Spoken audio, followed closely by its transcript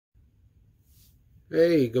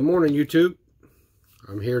Hey, good morning, YouTube.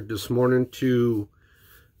 I'm here this morning to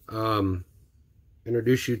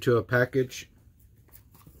introduce you to a package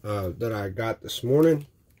that I got this morning,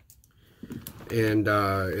 and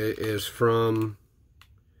it is from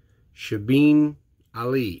Byerley.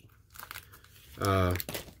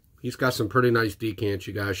 He's got some pretty nice decants.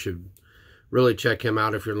 You guys should really check him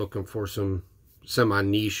out if you're looking for some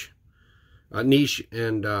semi-niche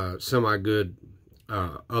and semi-good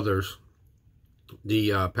others.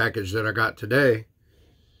 The package that I got today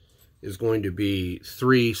is going to be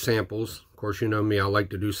 3 samples. Of course, you know me, I like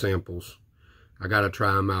to do samples. I got to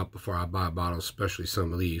try them out before I buy bottles, especially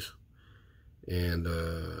some of these. And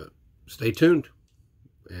stay tuned,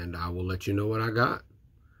 and I will let you know what I got.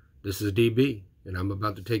 This is DB, and I'm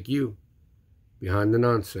about to take you behind the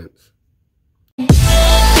nonsense.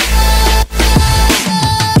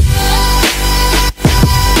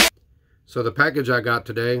 So the package I got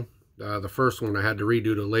today, the first one I had to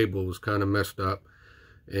redo the label, was kind of messed up.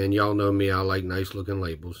 And y'all know me, I like nice looking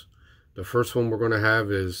labels. The first one we're going to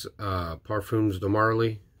have is Parfums de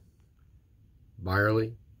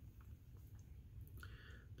Byerley.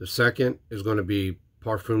 The second is going to be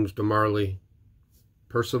Parfums de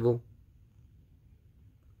Percival.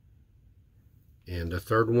 And the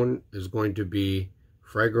third one is going to be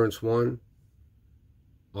Fragrance One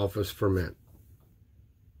Office Ferment.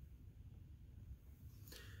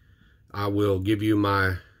 I will give you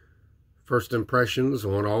my first impressions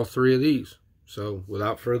on all 3 of these. So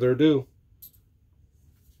without further ado,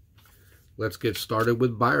 let's get started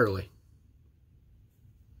with Byerley.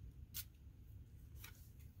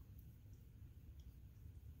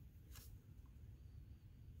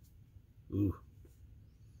 Ooh,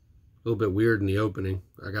 a little bit weird in the opening.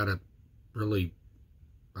 I don't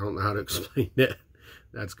know how to explain that.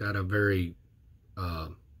 That's got a very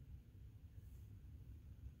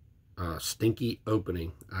stinky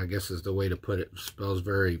opening, I guess is the way to put it. It smells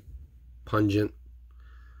very pungent.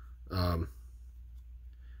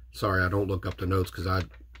 Sorry, I don't look up the notes because I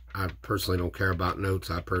personally don't care about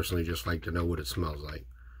notes. I personally just like to know what it smells like.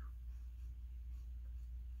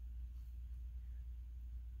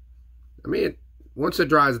 I mean, once it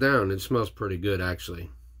dries down, it smells pretty good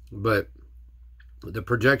actually. But the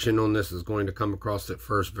projection on this is going to come across at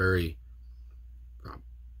first very,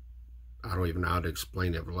 I don't even know how to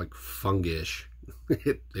explain it, but like fungish.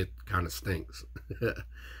 It kind of stinks.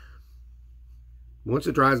 Once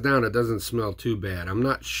it dries down, it doesn't smell too bad. I'm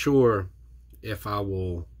not sure if I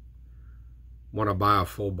will want to buy a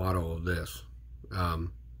full bottle of this.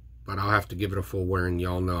 But I'll have to give it a full wearing.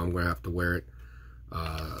 Y'all know I'm going to have to wear it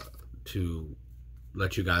to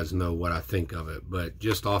let you guys know what I think of it. But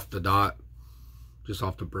just off the dot, just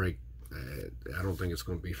off the break, I don't think it's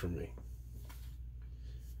going to be for me.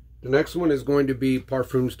 The next one is going to be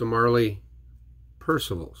Parfums de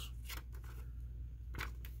Percival's.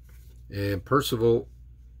 And Percival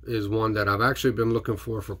is one that I've actually been looking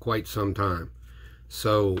for quite some time.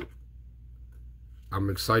 So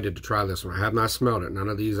I'm excited to try this one. I have not smelled it. None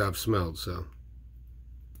of these I've smelled, so.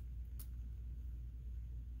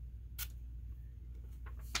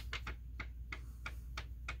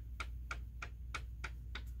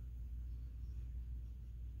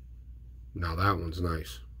 Now that one's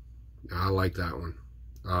nice. I like that one.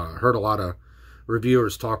 I heard a lot of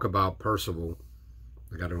reviewers talk about Percival.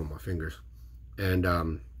 I got it on my fingers.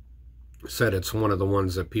 And said it's one of the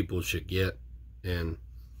ones that people should get. And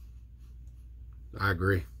I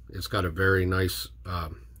agree. It's got a very nice,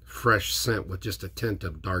 fresh scent with just a tint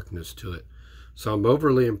of darkness to it. So I'm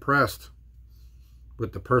overly impressed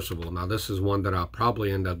with the Percival. Now this is one that I'll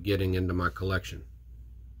probably end up getting into my collection.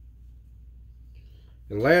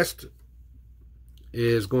 And last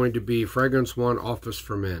is going to be Fragrance One Office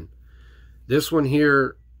for Men. This one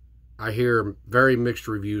here, I hear very mixed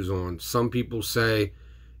reviews on. Some people say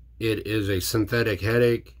it is a synthetic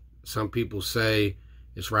headache. Some people say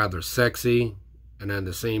it's rather sexy. And at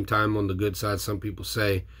the same time, on the good side, some people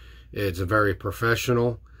say it's a very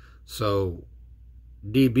professional. So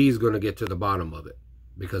DB is going to get to the bottom of it.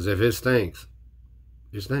 Because if it stinks,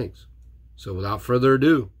 it stinks. So without further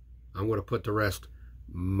ado, I'm going to put to rest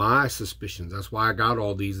my suspicions. That's why I got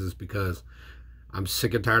all these, is because I'm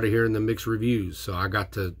sick and tired of hearing the mixed reviews. So I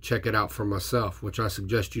got to check it out for myself, which I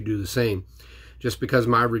suggest you do the same. Just because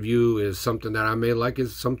my review is something that I may like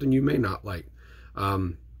is something you may not like.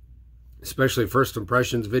 Especially first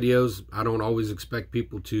impressions videos. I don't always expect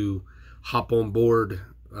people to hop on board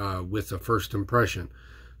with a first impression.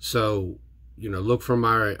 So, you know, look for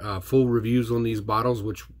my full reviews on these bottles,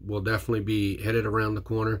 which will definitely be headed around the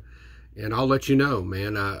corner. And I'll let you know,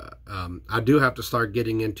 man. I do have to start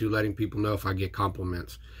getting into letting people know if I get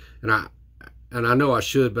compliments. And and I know I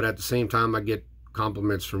should, but at the same time, I get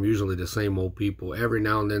compliments from usually the same old people. Every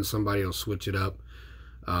now and then somebody will switch it up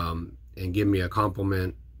and give me a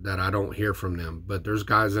compliment that I don't hear from them. But there's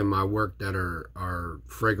guys in my work that are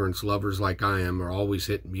fragrance lovers like I am, are always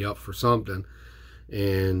hitting me up for something,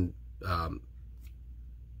 and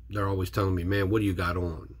they're always telling me, man, what do you got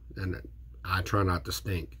on? And I try not to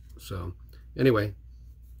stink. So anyway,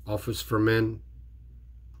 Office for Men,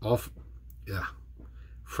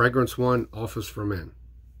 Fragrance One, Office for Men.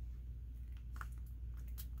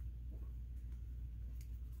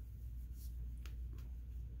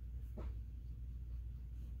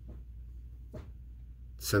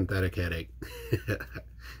 Synthetic headache. Yeah,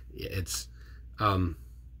 it's I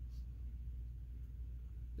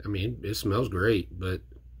mean, it smells great, but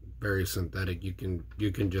very synthetic. You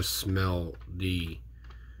can just smell the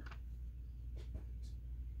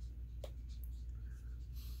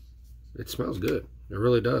it smells good. It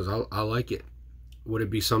really does. I like it. Would it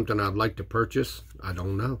be something I'd like to purchase? I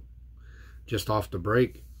don't know. Just off the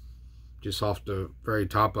break, just off the very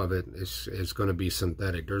top of it, it's going to be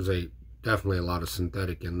synthetic. There's definitely a lot of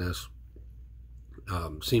synthetic in this.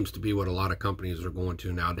 Seems to be what a lot of companies are going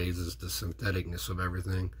to nowadays, is the syntheticness of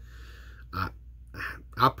everything.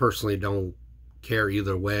 I personally don't care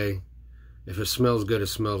either way. If it smells good, it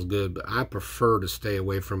smells good, but I prefer to stay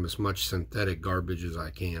away from as much synthetic garbage as I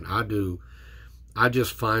can. I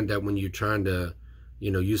just find that when you're trying to,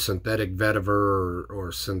 use synthetic vetiver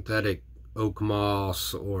or synthetic oak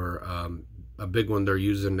moss, or a big one they're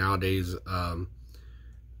using nowadays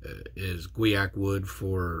is guaiac wood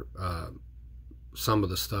for some of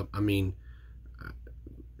the stuff. I mean,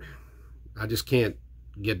 I just can't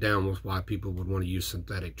get down with why people would want to use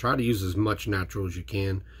synthetic. Try to use as much natural as you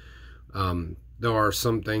can. There are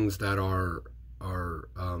some things that are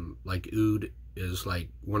like oud is like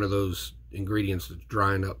one of those ingredients that's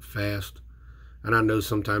drying up fast, and I know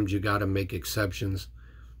sometimes you got to make exceptions,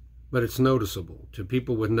 but it's noticeable to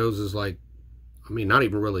people with noses like, I mean, not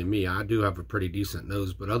even really me. I do have a pretty decent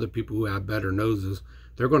nose, but other people who have better noses,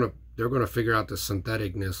 they're gonna figure out the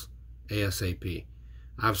syntheticness ASAP.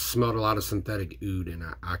 I've smelled a lot of synthetic oud, and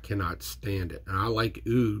I cannot stand it. And I like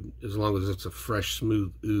oud as long as it's a fresh,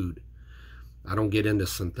 smooth oud. I don't get into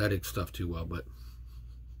synthetic stuff too well, but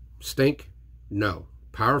stink? No.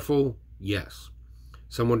 Powerful? Yes.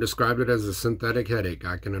 Someone described it as a synthetic headache.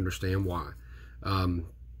 I can understand why.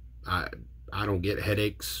 I don't get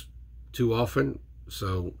headaches too often,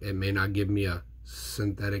 so it may not give me a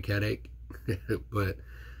synthetic headache, but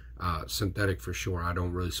synthetic for sure. I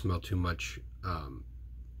don't really smell too much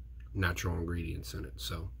natural ingredients in it.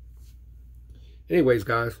 So anyways,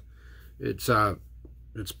 guys, it's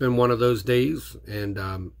been one of those days, and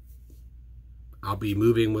I'll be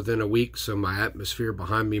moving within a week, so my atmosphere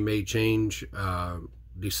behind me may change.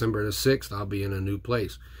 December the 6th, I'll be in a new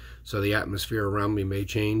place, so the atmosphere around me may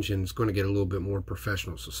change, and it's going to get a little bit more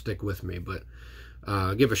professional, so stick with me. But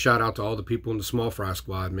give a shout out to all the people in the Small Fry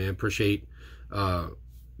Squad, man. Appreciate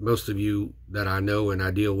most of you that I know and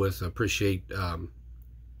I deal with. Appreciate the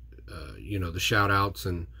shout outs,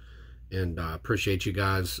 and appreciate you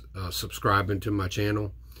guys subscribing to my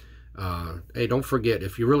channel. Hey, don't forget,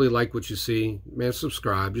 if you really like what you see, man,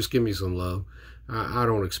 subscribe. Just give me some love. I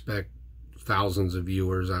don't expect thousands of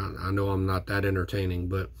viewers. I know I'm not that entertaining,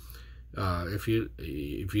 but if you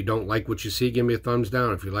don't like what you see, give me a thumbs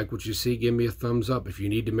down. If you like what you see, give me a thumbs up. If you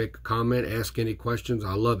need to make a comment, ask any questions,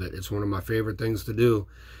 I love it. It's one of my favorite things to do,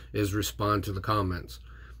 is respond to the comments.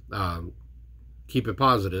 Keep it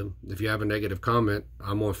positive. If you have a negative comment,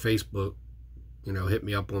 I'm on Facebook. Hit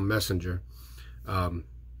me up on Messenger.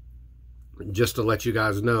 Just to let you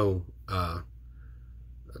guys know,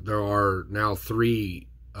 there are now 3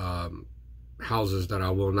 houses that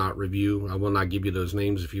I will not review. I will not give you those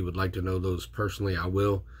names. If you would like to know those personally, I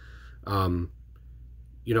will.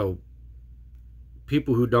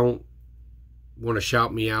 People who don't want to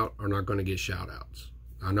shout me out are not going to get shout outs.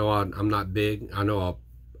 I know I'm not big. I know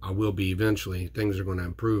I will be eventually. Things are going to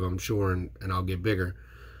improve, I'm sure, and I'll get bigger.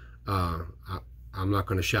 I'm not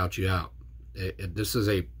going to shout you out. This is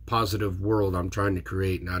a positive world I'm trying to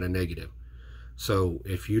create, not a negative. So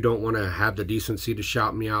if you don't want to have the decency to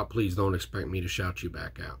shout me out, please don't expect me to shout you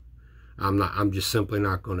back out. I'm just simply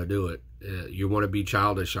not going to do it. You want to be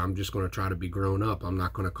childish, I'm just going to try to be grown up. I'm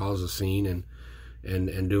not going to cause a scene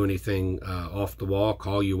and do anything off the wall,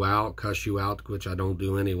 call you out, cuss you out, which I don't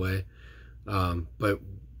do anyway. But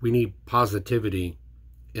we need positivity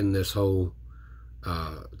in this whole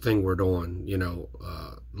thing we're doing.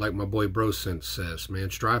 Like my boy Brosense says, man,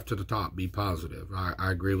 strive to the top, be positive.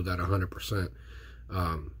 I agree with that 100%.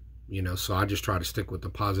 You know, so I just try to stick with the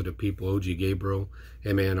positive people. OG Gabriel,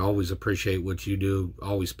 hey man, always appreciate what you do.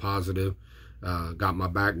 Always positive. Got my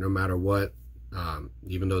back no matter what.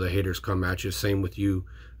 Even though the haters come at you. Same with you,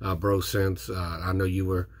 bro. Since I know you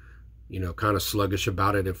were, you know, kind of sluggish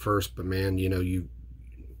about it at first, but man, you know,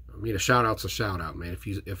 I mean, a shout out's a shout out, man.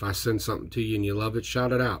 If I send something to you and you love it,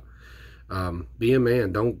 shout it out. Be a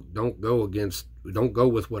man. Don't go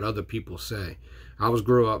with what other people say. I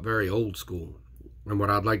grew up very old school. And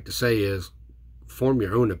what I'd like to say is, form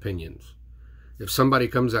your own opinions. If somebody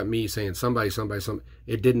comes at me saying somebody,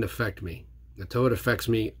 it didn't affect me. Until it affects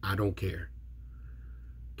me, I don't care.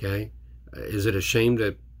 Okay? Is it a shame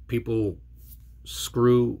that people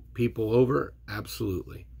screw people over?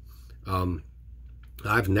 Absolutely.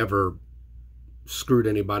 I've never screwed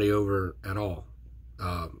anybody over at all.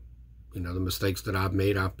 You know, the mistakes that I've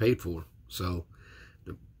made, I've paid for. So,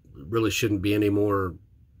 there really shouldn't be any more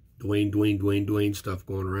Dwayne stuff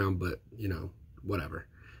going around, but, you know, whatever.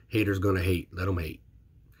 Haters gonna hate. Let them hate.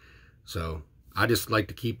 So, I just like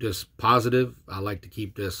to keep this positive. I like to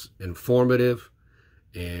keep this informative.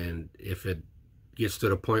 And if it gets to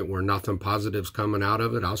the point where nothing positive's coming out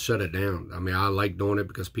of it, I'll shut it down. I mean, I like doing it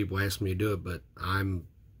because people ask me to do it, but I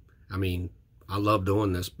love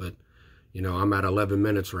doing this, but, you know, I'm at 11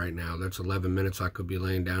 minutes right now. That's 11 minutes I could be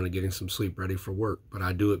laying down and getting some sleep ready for work, but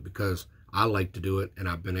I do it because I like to do it, and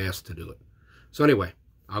I've been asked to do it. So anyway,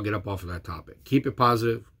 I'll get up off of that topic. Keep it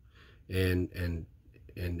positive, and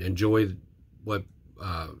enjoy what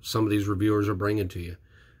some of these reviewers are bringing to you.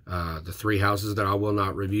 The 3 houses that I will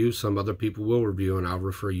not review, some other people will review, and I'll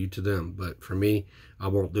refer you to them. But for me, I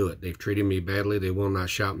won't do it. They've treated me badly. They will not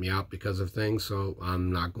shout me out because of things, so I'm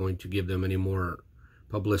not going to give them any more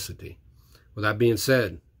publicity. With that being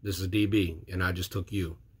said, this is DB, and I just took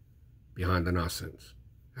you behind the nonsense.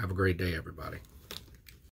 Have a great day, everybody.